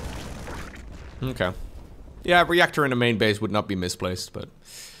 Okay. Yeah, reactor in the main base would not be misplaced, but...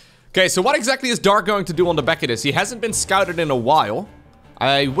 Okay, so what exactly is Dark going to do on the back of this? He hasn't been scouted in a while.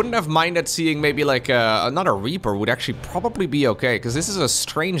 I wouldn't have minded seeing maybe like another Reaper would actually probably be okay, because this is a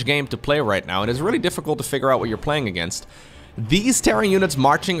strange game to play right now, and it's really difficult to figure out what you're playing against. These Terran units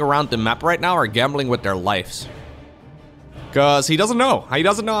marching around the map right now are gambling with their lives. Because he doesn't know. He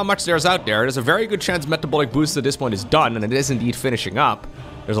doesn't know how much there's out there. There's a very good chance Metabolic Boost at this point is done, and it is indeed finishing up.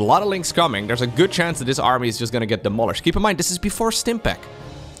 There's a lot of links coming. There's a good chance that this army is just going to get demolished. Keep in mind, this is before Stimpack.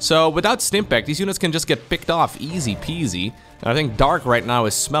 So without Stimpack, these units can just get picked off easy peasy. And I think Dark right now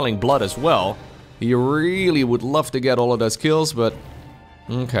is smelling blood as well. He really would love to get all of those kills, but...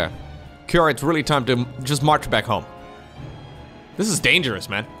 Okay. Cure, it's really time to just march back home. This is dangerous,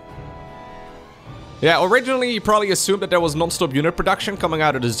 man. Yeah, originally you probably assumed that there was non-stop unit production coming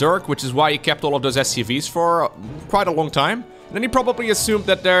out of the Zerg, which is why he kept all of those SCVs for quite a long time. And then he probably assumed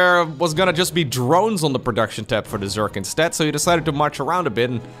that there was gonna just be drones on the production tab for the Zerg instead, so he decided to march around a bit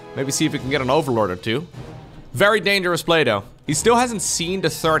and maybe see if he can get an Overlord or two. Very dangerous play though. He still hasn't seen the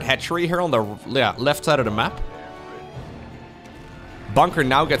third hatchery here on the left side of the map. Bunker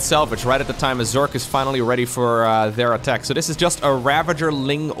now gets salvaged right at the time as Zerg is finally ready for their attack. So this is just a Ravager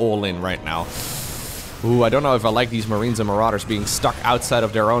Ling all-in right now. Ooh, I don't know if I like these Marines and Marauders being stuck outside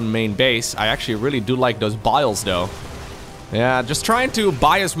of their own main base. I actually really do like those Biles though. Yeah, just trying to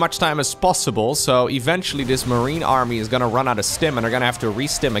buy as much time as possible, so eventually this Marine army is gonna run out of stim and they're gonna have to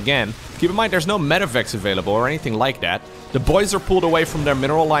re-stim again. Keep in mind, there's no medevacs available or anything like that. The boys are pulled away from their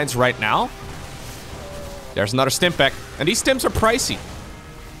mineral lines right now. There's another stim pack, and these stims are pricey.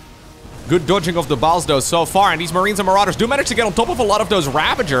 Good dodging of the Biles though so far, and these Marines and Marauders do manage to get on top of a lot of those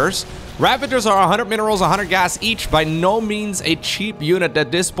Ravagers. Ravagers are 100 minerals, 100 gas each, by no means a cheap unit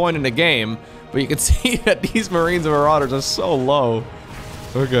at this point in the game. But you can see that these Marines and Marauders are so low.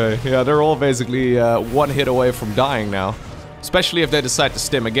 Okay, yeah, they're all basically one hit away from dying now. Especially if they decide to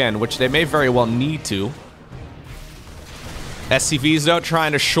stim again, which they may very well need to. SCVs though,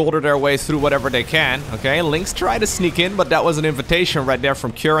 trying to shoulder their way through whatever they can. Okay, Lynx tried to sneak in, but that was an invitation right there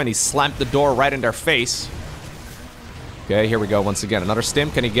from Cure, and he slammed the door right in their face. Okay, here we go once again. Another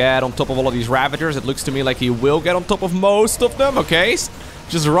stim. Can he get on top of all of these Ravagers? It looks to me like he will get on top of most of them. Okay,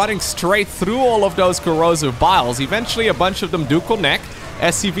 just running straight through all of those corrosive Biles. Eventually, a bunch of them do connect.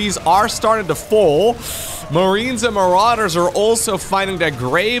 SCVs are starting to fall. Marines and Marauders are also finding their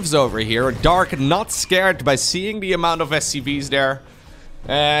graves over here. Dark not scared by seeing the amount of SCVs there.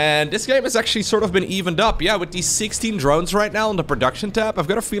 And this game has actually sort of been evened up. Yeah, with these 16 drones right now on the production tab, I've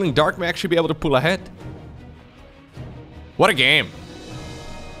got a feeling Dark may actually be able to pull ahead. What a game.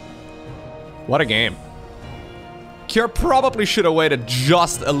 What a game. Cure probably should have waited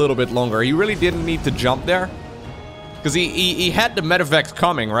just a little bit longer. He really didn't need to jump there. Because he had the medevacs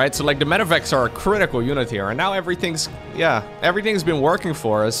coming, right? So, like, the medevacs are a critical unit here. And now everything's, yeah, everything's been working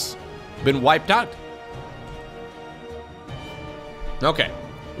for us. Been wiped out. Okay.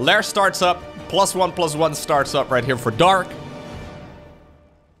 Lair starts up. +1/+1 starts up right here for Dark.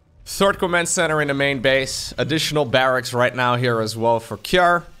 Third command center in the main base. Additional barracks right now here as well for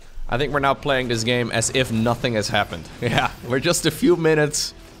Cure. I think we're now playing this game as if nothing has happened. Yeah, we're just a few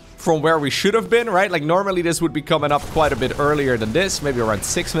minutes from where we should have been, right? Like, normally this would be coming up quite a bit earlier than this. Maybe around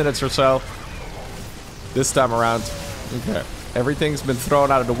 6 minutes or so. This time around, okay. Everything's been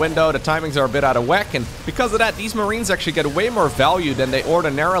thrown out of the window. The timings are a bit out of whack. And because of that, these Marines actually get way more value than they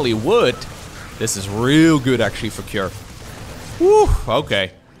ordinarily would. This is real good, actually, for Cure. Whew,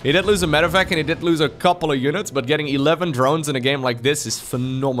 okay. He did lose a medevac and he did lose a couple of units, but getting 11 drones in a game like this is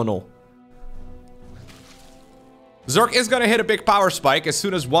phenomenal. Zerg is gonna hit a big power spike as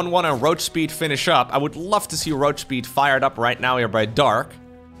soon as 1-1 and Roach Speed finish up. I would love to see Roach Speed fired up right now here by Dark.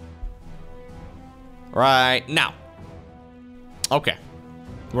 Right now. Okay.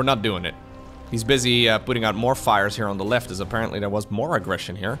 We're not doing it. He's busy putting out more fires here on the left, as apparently there was more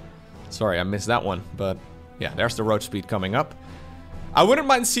aggression here. Sorry, I missed that one, but yeah, there's the Roach Speed coming up. I wouldn't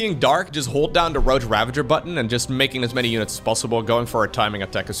mind seeing Dark just hold down the Roach Ravager button and just making as many units as possible, going for a timing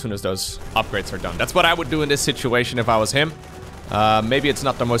attack as soon as those upgrades are done. That's what I would do in this situation if I was him. Maybe it's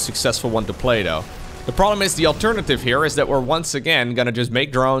not the most successful one to play, though. The problem is, the alternative here is that we're once again gonna just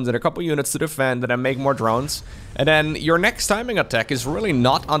make drones and a couple units to defend and then make more drones. And then your next timing attack is really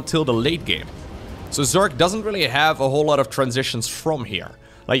not until the late game. So Zerg doesn't really have a whole lot of transitions from here.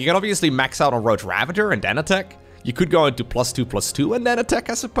 Like, you can obviously max out on Roach Ravager and then attack. You could go into +2/+2 and then attack,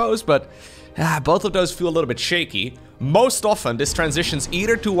 I suppose, but both of those feel a little bit shaky. Most often, this transitions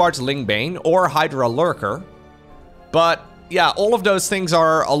either towards Lingbane or Hydra Lurker. But yeah, all of those things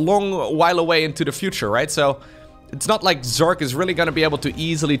are a long while away into the future, right? So it's not like Zerg is really going to be able to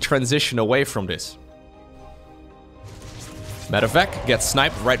easily transition away from this. Medevac gets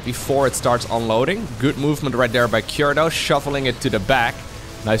sniped right before it starts unloading. Good movement right there by Kyrdo, shuffling it to the back.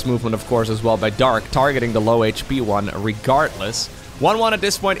 Nice movement, of course, as well by Dark, targeting the low HP one regardless. 1-1 at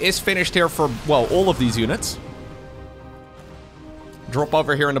this point is finished here for, well, all of these units. Drop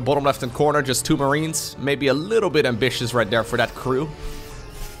over here in the bottom left-hand corner, just 2 Marines. Maybe a little bit ambitious right there for that crew.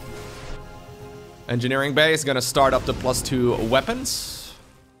 Engineering Bay is going to start up the +2 weapons.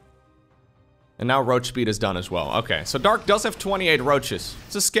 And now Roach Speed is done as well. Okay, so Dark does have 28 Roaches.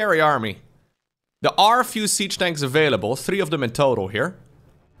 It's a scary army. There are a few siege tanks available, 3 of them in total here.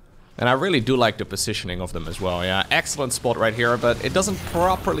 And I really do like the positioning of them as well, yeah. Excellent spot right here, but it doesn't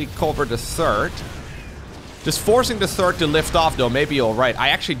properly cover the third. Just forcing the third to lift off, though, may be alright. I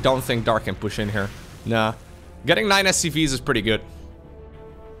actually don't think Dark can push in here. Nah. Getting 9 SCVs is pretty good.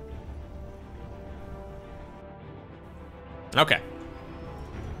 Okay.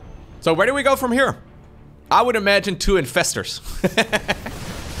 So where do we go from here? I would imagine 2 Infestors.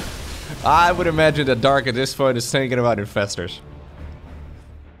 I would imagine that Dark at this point is thinking about Infestors.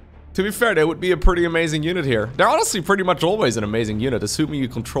 To be fair, they would be a pretty amazing unit here. They're honestly pretty much always an amazing unit, assuming you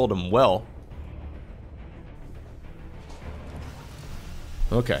control them well.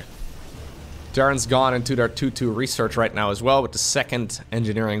 Okay. Terran's gone into their 2-2 research right now as well, with the 2nd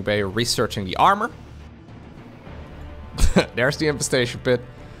Engineering Bay researching the armor. There's the Infestation Pit.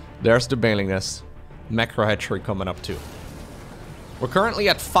 There's the Bailing Nest. Macro Hatchery coming up too. We're currently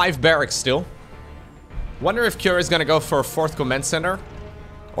at 5 barracks still. Wonder if Cure is going to go for a 4th command center.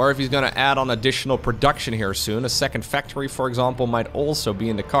 Or if he's going to add on additional production here soon. A 2nd factory, for example, might also be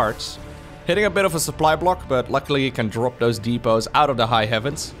in the cards. Hitting a bit of a supply block, but luckily he can drop those depots out of the high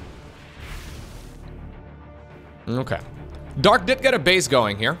heavens. Okay. Dark did get a base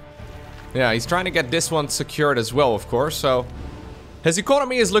going here. Yeah, he's trying to get this one secured as well, of course, so... His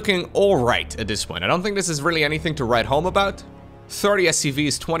economy is looking alright at this point. I don't think this is really anything to write home about. 30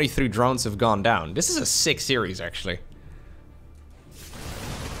 SCVs, 23 drones have gone down. This is a 6 series, actually.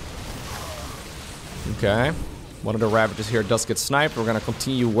 Okay, one of the Ravagers here does get sniped. We're gonna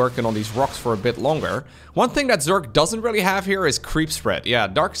continue working on these rocks for a bit longer. One thing that Zerg doesn't really have here is creep spread. Yeah,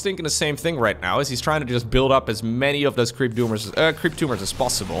 Dark's thinking the same thing right now, as he's trying to just build up as many of those creep tumors as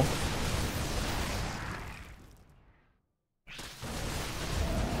possible.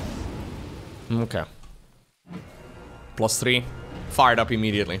 Okay. +3, fired up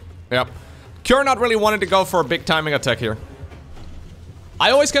immediately. Yep. Cure not really wanting to go for a big timing attack here. I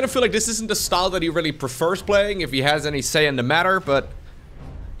always kind of feel like this isn't the style that he really prefers playing, if he has any say in the matter, but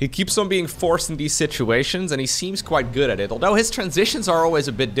he keeps on being forced in these situations, and he seems quite good at it. Although his transitions are always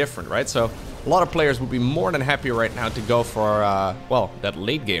a bit different, right? So a lot of players would be more than happy right now to go for, well, that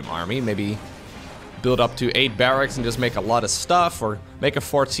late game army. Maybe build up to 8 barracks and just make a lot of stuff, or make a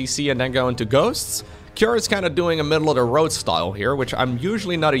 4th CC and then go into Ghosts. Cure is kind of doing a middle of the road style here, which I'm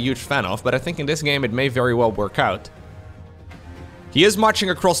usually not a huge fan of, but I think in this game it may very well work out. He is marching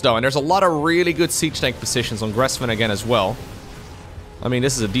across though, and there's a lot of really good siege tank positions on Gressman again as well. I mean,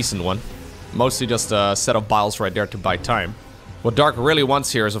 this is a decent one. Mostly just a set of biles right there to buy time. What Dark really wants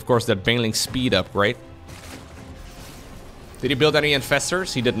here is, of course, that Baneling speed upgrade. Did he build any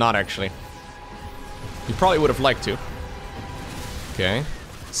Infestors? He did not, actually. He probably would have liked to. Okay.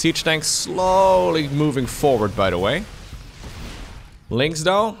 Siege tank slowly moving forward, by the way. Lynx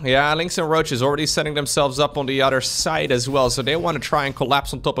though? Yeah, Lynx and Roach is already setting themselves up on the other side as well, so they want to try and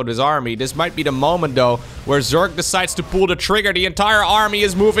collapse on top of this army. This might be the moment though, where Zerg decides to pull the trigger. The entire army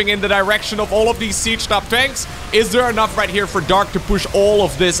is moving in the direction of all of these siege top tanks. Is there enough right here for Dark to push all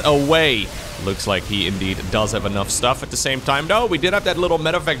of this away? Looks like he indeed does have enough stuff. At the same time, though, we did have that little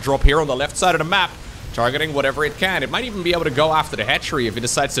medevac drop here on the left side of the map, targeting whatever it can. It might even be able to go after the hatchery if he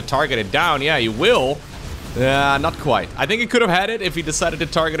decides to target it down. Yeah, he will. Not quite. I think he could have had it if he decided to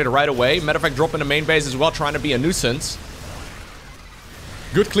target it right away. Medevac drop in the main base as well, trying to be a nuisance.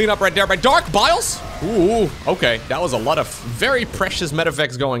 Good cleanup right there by Dark. Biles? Ooh, okay. That was a lot of very precious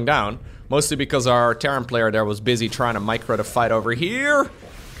medevacs going down. Mostly because our Terran player there was busy trying to micro the fight over here.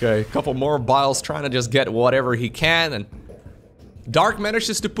 Okay, a couple more Biles trying to just get whatever he can, and Dark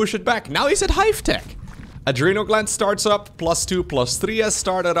manages to push it back. Now he's at Hive Tech. Adrenal Gland starts up, +2, +3 has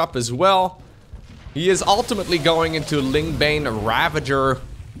started up as well. He is ultimately going into Lingbane Ravager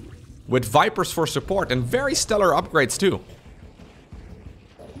with Vipers for support, and very stellar upgrades too.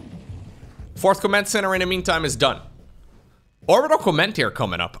 4th Command Center in the meantime is done. Orbital Command here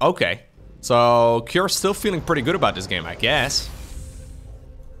coming up, okay. So, Cure's still feeling pretty good about this game, I guess.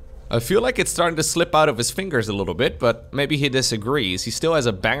 I feel like it's starting to slip out of his fingers a little bit, but maybe he disagrees. He still has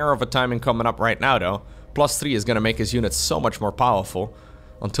a banger of a timing coming up right now, though. +3 is going to make his units so much more powerful.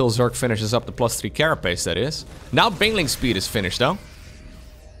 Until Zerg finishes up the +3 carapace, that is. Now Baneling speed is finished, though.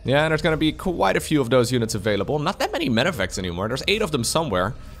 Yeah, there's going to be quite a few of those units available. Not that many medevacs anymore. There's 8 of them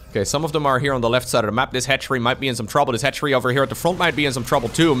somewhere. Okay, some of them are here on the left side of the map. This hatchery might be in some trouble. This hatchery over here at the front might be in some trouble,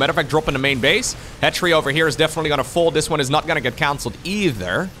 too. Medevac drop in the main base. Hatchery over here is definitely going to fold. This one is not going to get cancelled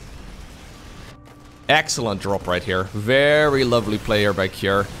either. Excellent drop right here. Very lovely player by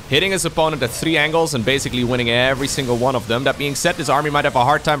Cure. Hitting his opponent at 3 angles and basically winning every single one of them. That being said, this army might have a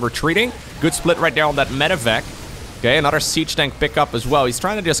hard time retreating. Good split right there on that medevac. Okay, another siege tank pickup as well. He's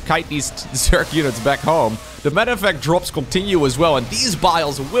trying to just kite these Zerg units back home. The medevac drops continue as well, and these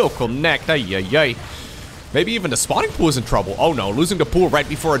Biles will connect. Ay. Maybe even the spawning pool is in trouble. Oh no, losing the pool right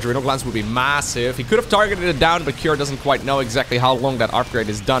before Adrenal Glands would be massive. He could have targeted it down, but Cure doesn't quite know exactly how long that upgrade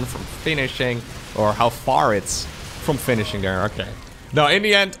is done from finishing. Or how far it's from finishing there, okay. Now, in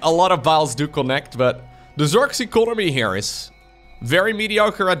the end, a lot of Biles do connect, but the Zerg's economy here is very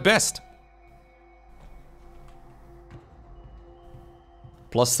mediocre at best.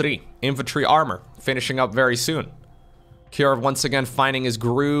 +3, infantry armor, finishing up very soon. Cure once again finding his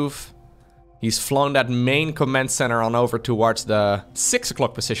groove. He's flown that main command center on over towards the 6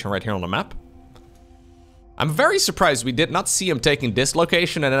 o'clock position right here on the map. I'm very surprised we did not see him taking this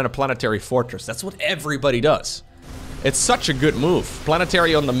location and then a planetary fortress. That's what everybody does. It's such a good move.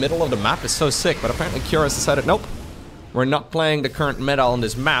 Planetary on the middle of the map is so sick, but apparently Cure has decided, nope. We're not playing the current meta on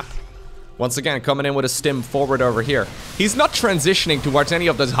this map. Once again, coming in with a stim forward over here. He's not transitioning towards any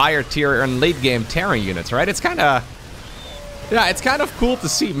of those higher tier and late game Terran units, right? It's kind of... yeah, it's kind of cool to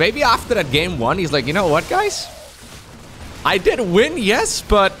see. Maybe after that game 1, he's like, you know what, guys? I did win, yes,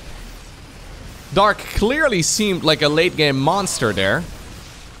 but... Dark clearly seemed like a late game monster there.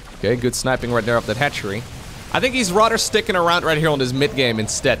 Okay, good sniping right there up that hatchery. I think he's rather sticking around right here on this mid game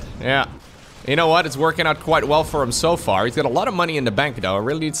instead. Yeah. You know what? It's working out quite well for him so far. He's got a lot of money in the bank though. It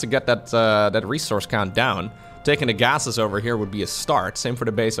really needs to get that that resource count down. Taking the gases over here would be a start. Same for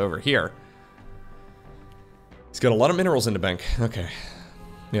the base over here. He's got a lot of minerals in the bank. Okay.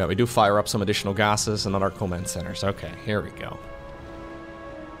 Yeah, we do fire up some additional gases and other command centers. Okay, here we go.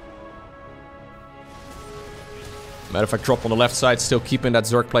 Matter of fact, drop on the left side, still keeping that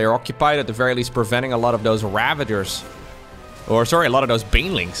Zerg player occupied, at the very least preventing a lot of those Ravagers. Or, sorry, a lot of those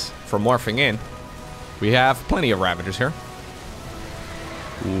Banelings from morphing in. We have plenty of Ravagers here.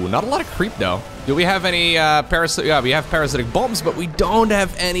 Ooh, not a lot of creep, though. Do we have any parasitic... yeah, we have parasitic bombs, but we don't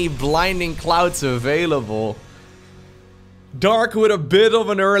have any blinding clouds available. Dark with a bit of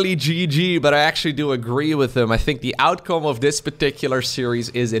an early GG, but I actually do agree with him. I think the outcome of this particular series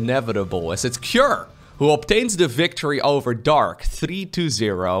is inevitable, as it's Cure who obtains the victory over Dark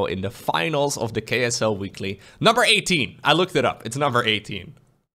 3-0 in the finals of the KSL Weekly. Number 18. I looked it up. It's number 18.